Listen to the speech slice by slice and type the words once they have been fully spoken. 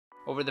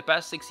Over the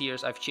past 6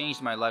 years, I've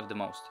changed my life the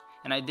most,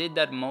 and I did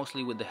that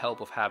mostly with the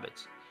help of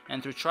habits.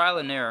 And through trial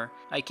and error,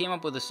 I came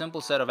up with a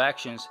simple set of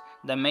actions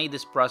that made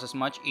this process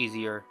much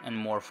easier and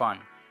more fun.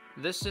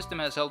 This system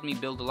has helped me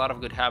build a lot of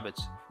good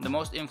habits, the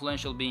most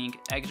influential being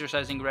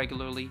exercising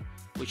regularly,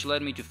 which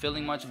led me to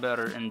feeling much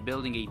better and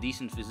building a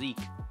decent physique,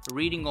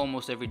 reading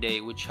almost every day,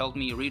 which helped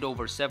me read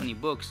over 70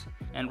 books,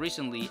 and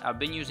recently I've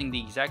been using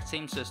the exact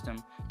same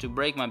system to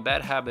break my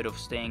bad habit of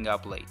staying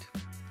up late.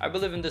 I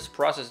believe in this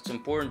process it's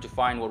important to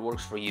find what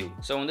works for you.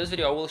 So in this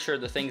video I will share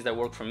the things that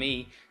work for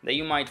me that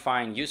you might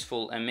find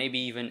useful and maybe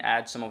even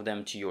add some of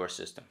them to your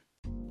system.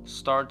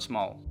 Start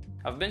small.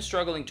 I've been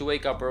struggling to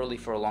wake up early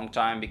for a long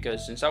time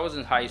because since I was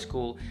in high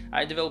school,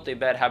 I developed a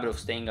bad habit of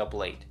staying up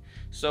late.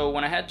 So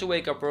when I had to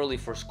wake up early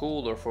for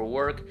school or for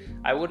work,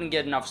 I wouldn't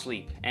get enough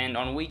sleep, and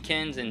on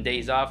weekends and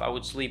days off I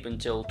would sleep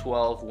until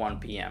 1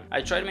 p.m.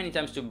 I tried many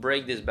times to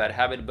break this bad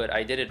habit, but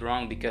I did it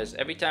wrong because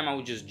every time I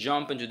would just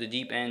jump into the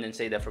deep end and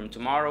say that from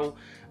tomorrow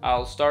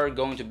I'll start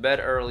going to bed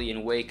early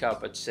and wake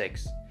up at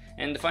 6.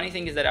 And the funny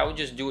thing is that I would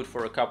just do it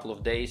for a couple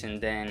of days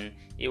and then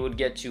it would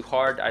get too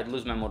hard, I'd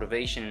lose my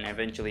motivation, and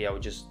eventually I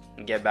would just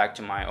get back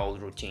to my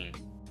old routine.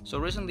 So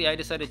recently I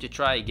decided to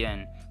try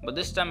again, but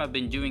this time I've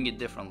been doing it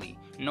differently,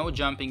 no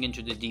jumping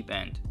into the deep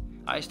end.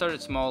 I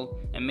started small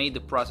and made the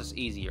process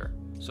easier.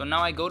 So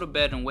now I go to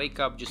bed and wake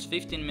up just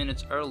 15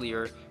 minutes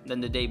earlier than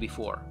the day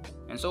before.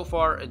 And so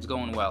far it's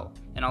going well,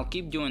 and I'll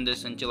keep doing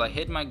this until I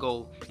hit my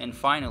goal and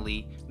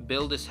finally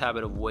build this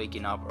habit of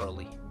waking up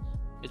early.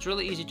 It's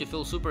really easy to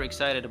feel super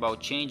excited about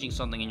changing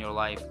something in your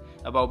life,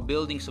 about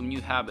building some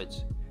new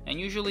habits, and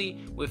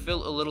usually we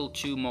feel a little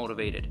too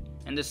motivated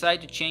and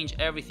decide to change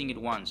everything at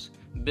once,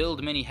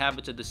 build many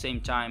habits at the same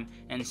time,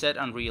 and set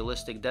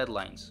unrealistic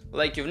deadlines.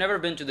 Like you've never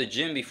been to the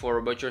gym before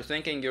but you're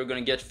thinking you're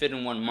gonna get fit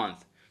in 1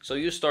 month, so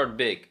you start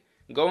big.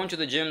 Going to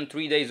the gym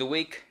 3 days a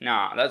week?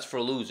 Nah, that's for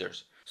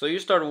losers. So you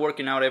start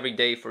working out every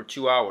day for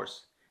 2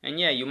 hours. And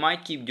yeah, you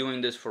might keep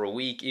doing this for a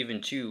week,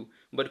 even 2,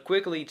 but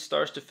quickly it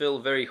starts to feel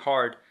very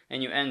hard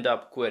and you end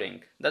up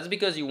quitting. That's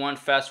because you want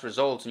fast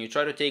results and you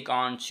try to take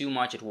on too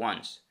much at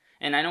once.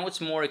 And I know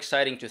it's more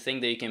exciting to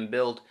think that you can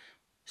build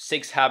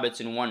 6 habits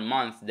in 1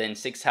 month than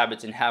 6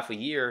 habits in half a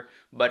year,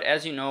 but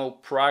as you know,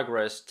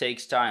 progress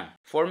takes time.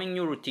 Forming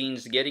new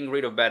routines, getting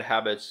rid of bad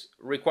habits,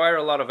 require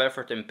a lot of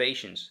effort and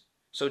patience.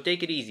 So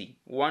take it easy,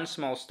 one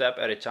small step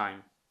at a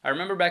time. I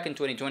remember back in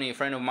 2020, a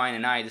friend of mine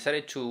and I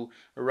decided to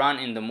run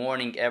in the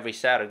morning every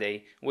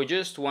Saturday. We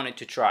just wanted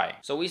to try.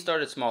 So we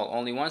started small.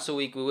 Only once a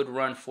week we would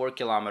run 4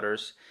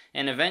 kilometers.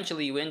 And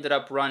eventually we ended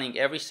up running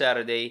every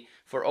Saturday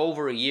for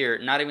over a year,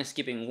 not even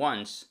skipping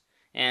once.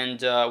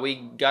 And we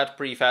got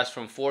pretty fast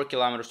from 4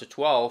 kilometers to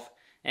 12.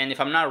 And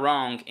if I'm not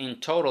wrong, in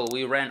total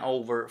we ran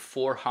over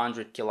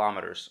 400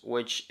 kilometers,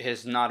 which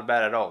is not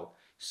bad at all.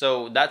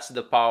 So that's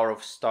the power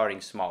of starting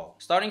small.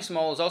 Starting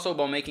small is also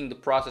about making the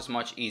process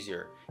much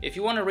easier. If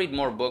you want to read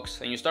more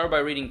books and you start by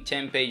reading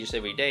 10 pages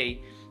every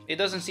day, it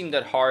doesn't seem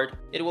that hard.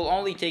 It will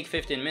only take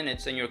 15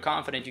 minutes and you're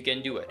confident you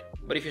can do it.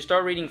 But if you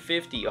start reading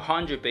 50,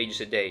 100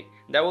 pages a day,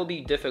 that will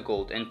be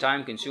difficult and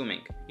time consuming.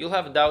 You'll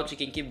have doubts you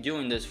can keep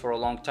doing this for a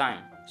long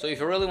time. So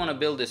if you really want to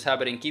build this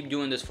habit and keep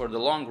doing this for the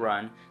long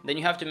run, then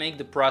you have to make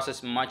the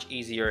process much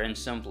easier and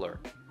simpler.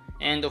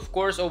 And of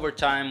course, over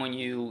time, when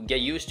you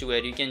get used to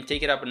it, you can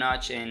take it up a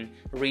notch and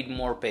read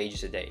more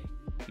pages a day.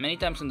 Many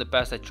times in the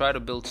past, I tried to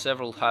build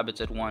several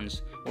habits at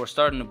once or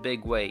start in a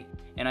big way,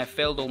 and I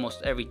failed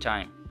almost every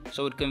time.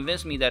 So it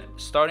convinced me that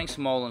starting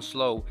small and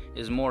slow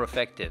is more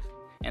effective,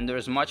 and there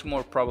is much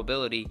more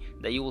probability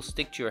that you will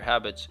stick to your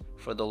habits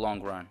for the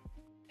long run.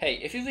 Hey,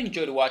 if you've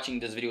enjoyed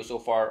watching this video so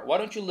far, why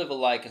don't you leave a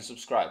like and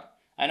subscribe?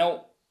 I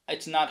know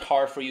it's not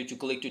hard for you to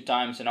click 2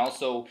 times, and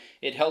also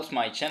it helps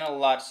my channel a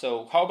lot,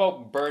 so how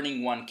about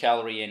burning 1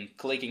 calorie and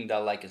clicking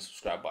that like and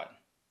subscribe button?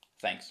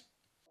 Thanks.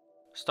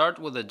 Start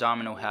with a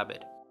domino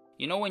habit.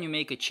 You know when you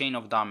make a chain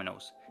of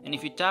dominoes, and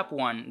if you tap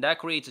one, that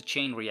creates a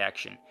chain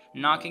reaction,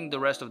 knocking the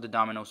rest of the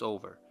dominoes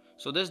over.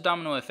 So this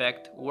domino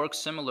effect works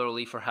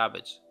similarly for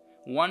habits.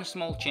 One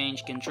small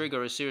change can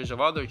trigger a series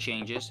of other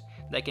changes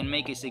that can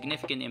make a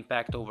significant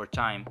impact over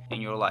time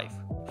in your life.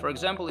 For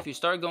example, if you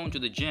start going to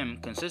the gym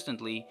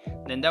consistently,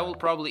 then that will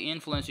probably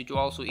influence you to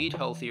also eat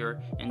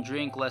healthier and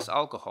drink less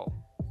alcohol.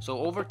 So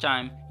over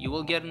time, you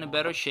will get in a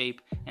better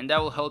shape, and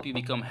that will help you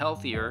become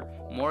healthier,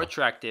 more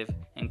attractive,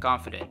 and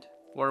confident.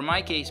 Or in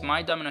my case,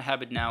 my domino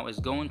habit now is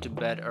going to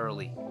bed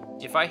early.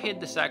 If I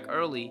hit the sack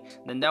early,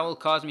 then that will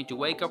cause me to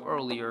wake up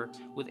earlier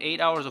with 8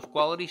 hours of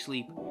quality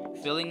sleep,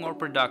 feeling more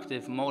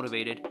productive,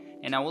 motivated,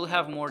 and I will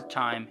have more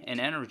time and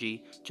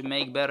energy to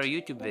make better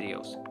YouTube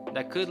videos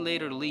that could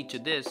later lead to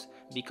this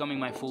becoming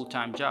my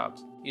full-time job.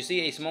 You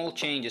see, a small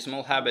change, a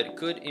small habit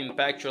could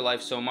impact your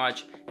life so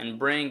much and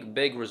bring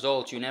big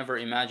results you never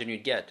imagined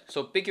you'd get.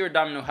 So pick your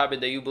domino habit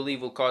that you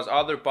believe will cause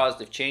other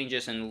positive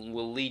changes and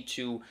will lead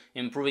to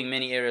improving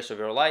many areas of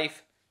your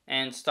life,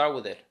 and start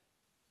with it.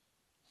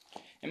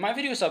 In my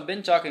videos, I've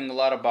been talking a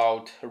lot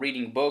about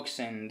reading books,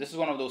 and this is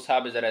one of those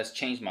habits that has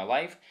changed my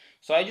life.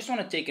 So I just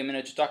want to take a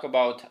minute to talk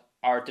about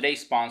our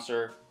today's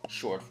sponsor,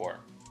 Short Form.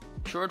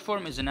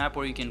 Shortform is an app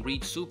where you can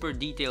read super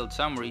detailed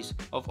summaries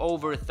of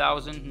over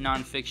 1,000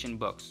 non-fiction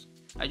books.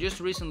 I just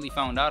recently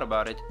found out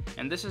about it,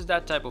 and this is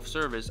that type of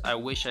service I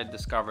wish I'd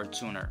discovered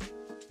sooner.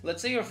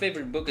 Let's say your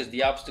favorite book is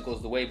The Obstacle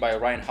is the Way by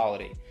Ryan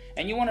Holiday,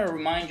 and you want to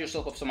remind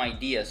yourself of some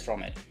ideas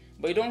from it,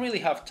 but you don't really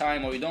have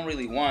time or you don't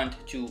really want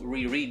to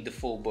reread the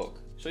full book.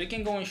 So you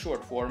can go in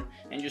short form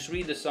and just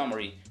read the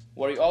summary,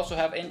 where you also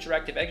have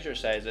interactive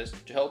exercises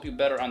to help you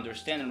better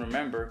understand and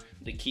remember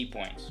the key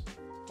points.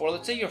 Or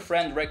let's say your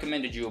friend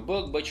recommended you a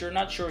book, but you're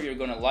not sure you're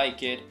gonna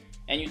like it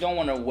and you don't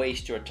want to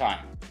waste your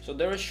time. So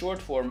there is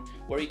short form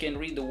where you can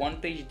read the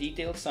one-page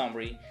detailed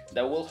summary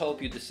that will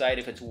help you decide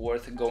if it's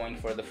worth going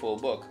for the full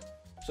book.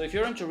 So if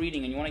you're into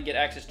reading and you want to get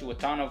access to a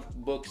ton of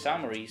book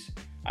summaries,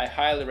 I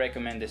highly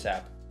recommend this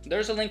app.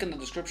 There's a link in the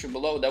description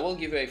below that will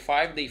give you a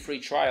 5-day free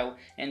trial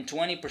and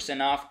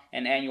 20% off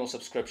an annual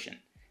subscription.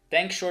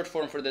 Thanks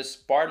Shortform for this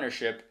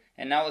partnership,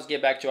 and now let's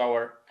get back to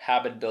our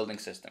habit building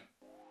system.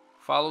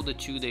 Follow the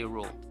 2-day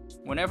rule.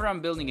 Whenever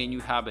I'm building a new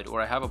habit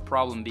or I have a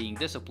problem being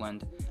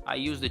disciplined, I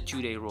use the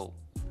 2-day rule.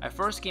 I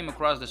first came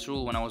across this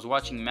rule when I was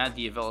watching Matt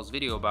D'Avella's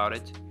video about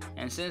it,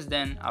 and since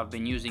then I've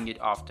been using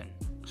it often.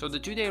 So the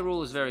 2-day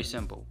rule is very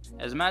simple.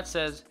 As Matt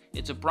says,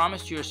 it's a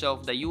promise to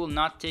yourself that you will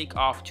not take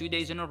off 2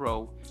 days in a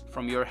row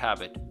from your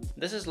habit.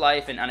 This is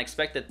life and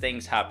unexpected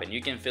things happen.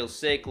 You can feel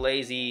sick,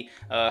 lazy,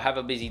 have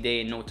a busy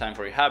day and no time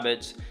for your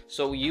habits,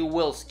 so you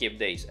will skip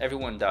days.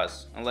 Everyone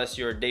does, unless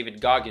you're David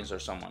Goggins or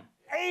someone.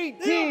 18!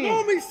 They don't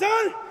know me,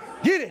 son!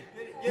 Get it!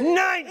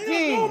 19!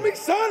 They don't know me,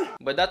 son!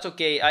 But that's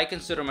okay. I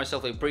consider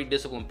myself a pretty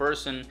disciplined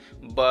person,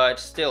 but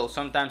still,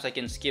 sometimes I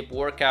can skip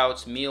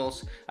workouts,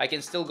 meals, I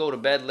can still go to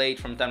bed late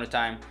from time to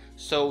time,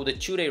 so the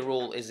 2-day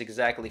rule is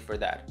exactly for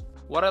that.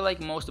 What I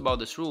like most about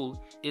this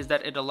rule is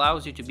that it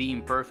allows you to be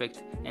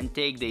imperfect and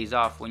take days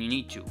off when you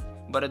need to,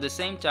 but at the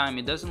same time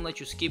it doesn't let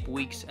you skip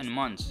weeks and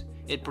months.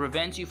 It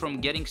prevents you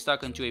from getting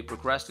stuck into a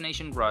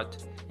procrastination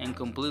rut and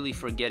completely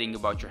forgetting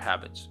about your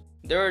habits.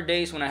 There are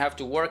days when I have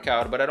to work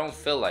out but I don't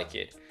feel like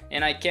it,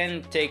 and I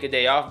can take a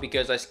day off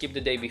because I skipped the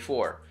day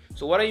before.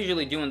 So what I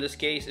usually do in this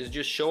case is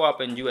just show up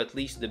and do at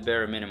least the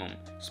bare minimum.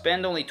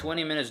 Spend only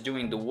 20 minutes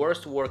doing the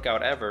worst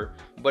workout ever,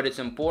 but it's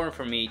important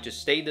for me to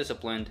stay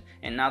disciplined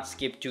and not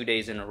skip 2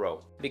 days in a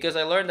row. Because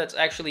I learned that's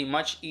actually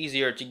much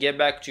easier to get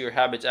back to your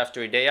habits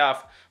after a day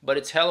off, but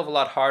it's hell of a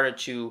lot harder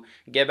to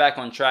get back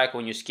on track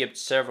when you skipped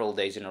several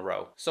days in a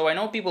row. So I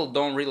know people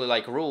don't really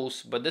like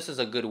rules, but this is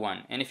a good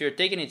one. And if you're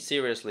taking it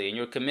seriously and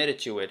you're committed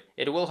to it,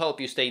 it will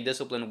help you stay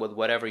disciplined with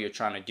whatever you're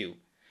trying to do.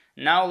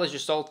 Now let's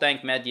just all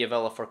thank Matt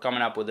D'Avella for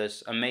coming up with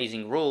this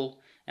amazing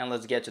rule, and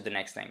let's get to the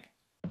next thing.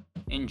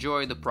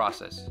 Enjoy the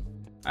process.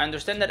 I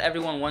understand that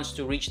everyone wants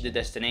to reach the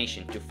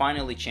destination, to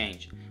finally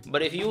change,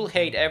 but if you will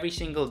hate every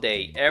single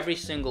day, every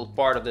single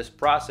part of this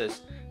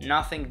process,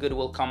 nothing good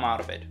will come out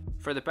of it.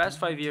 For the past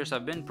 5 years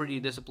I've been pretty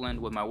disciplined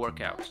with my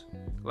workouts.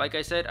 Like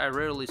I said, I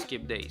rarely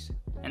skip days,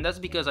 and that's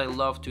because I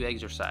love to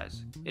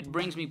exercise. It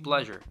brings me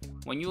pleasure.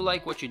 When you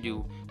like what you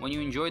do, when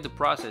you enjoy the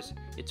process,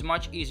 it's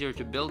much easier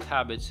to build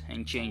habits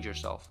and change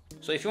yourself.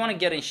 So if you want to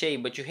get in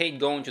shape but you hate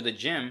going to the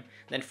gym,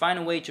 then find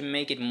a way to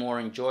make it more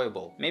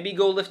enjoyable. Maybe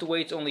go lift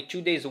weights only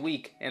 2 days a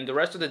week and the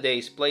rest of the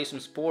days play some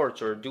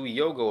sports or do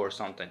yoga or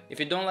something. If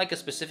you don't like a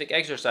specific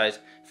exercise,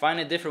 find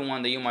a different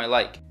one that you might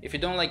like. If you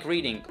don't like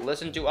reading,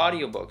 listen to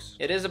audiobooks.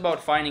 It is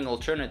about finding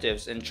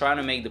alternatives and trying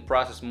to make the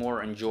process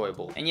more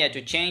enjoyable. And yeah,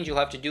 to change you'll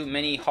have to do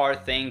many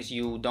hard things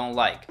you don't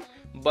like.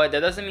 But that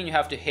doesn't mean you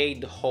have to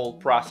hate the whole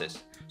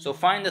process. So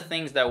find the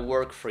things that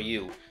work for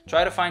you.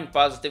 Try to find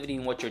positivity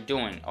in what you're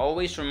doing.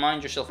 Always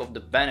remind yourself of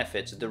the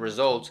benefits, the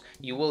results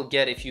you will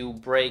get if you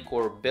break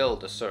or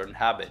build a certain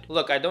habit.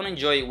 Look, I don't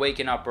enjoy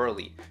waking up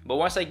early, but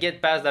once I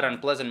get past that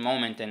unpleasant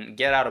moment and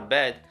get out of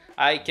bed,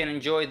 I can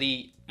enjoy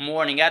the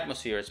morning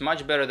atmosphere. It's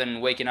much better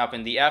than waking up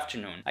in the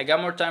afternoon. I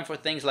got more time for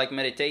things like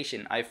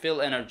meditation. I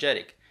feel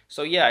energetic.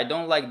 So yeah, I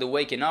don't like the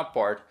waking up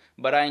part,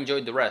 but I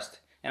enjoyed the rest.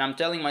 And I'm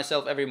telling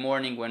myself every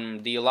morning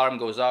when the alarm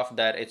goes off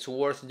that it's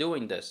worth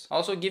doing this.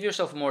 Also, give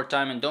yourself more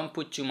time and don't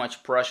put too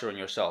much pressure on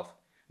yourself.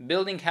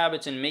 Building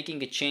habits and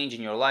making a change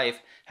in your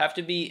life have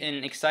to be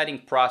an exciting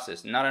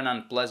process, not an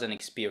unpleasant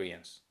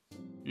experience.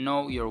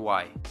 Know your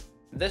why.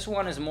 This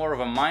one is more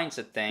of a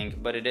mindset thing,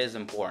 but it is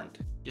important.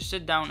 Just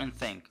sit down and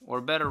think,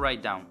 or better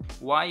write down,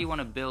 why you want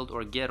to build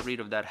or get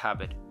rid of that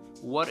habit.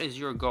 What is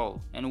your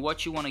goal and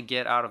what you want to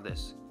get out of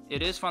this?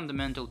 It is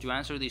fundamental to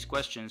answer these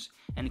questions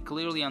and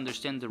clearly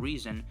understand the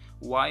reason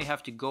why you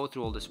have to go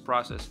through all this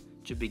process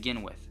to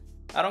begin with.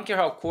 I don't care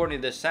how corny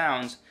this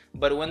sounds,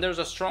 but when there's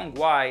a strong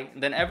why,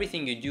 then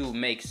everything you do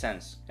makes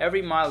sense.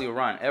 Every mile you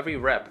run, every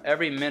rep,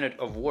 every minute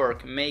of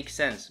work makes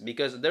sense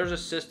because there's a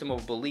system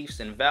of beliefs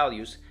and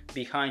values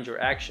behind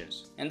your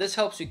actions. And this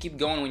helps you keep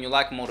going when you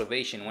lack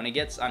motivation, when it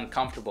gets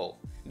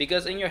uncomfortable.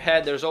 Because in your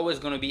head there's always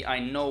going to be, I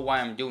know why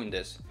I'm doing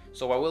this,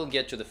 so I will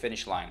get to the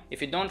finish line.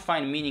 If you don't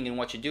find meaning in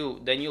what you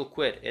do, then you'll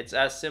quit. It's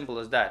as simple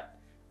as that.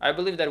 I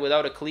believe that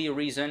without a clear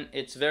reason,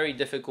 it's very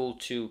difficult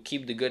to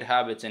keep the good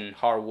habits and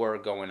hard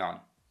work going on.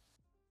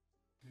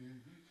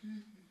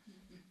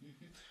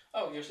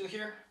 Oh, you're still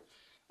here?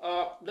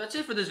 That's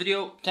it for this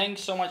video.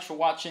 Thanks so much for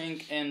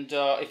watching, and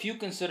if you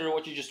consider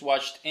what you just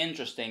watched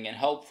interesting and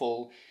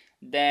helpful,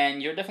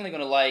 then you're definitely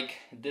gonna like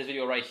this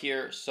video right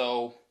here,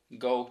 so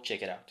go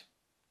check it out.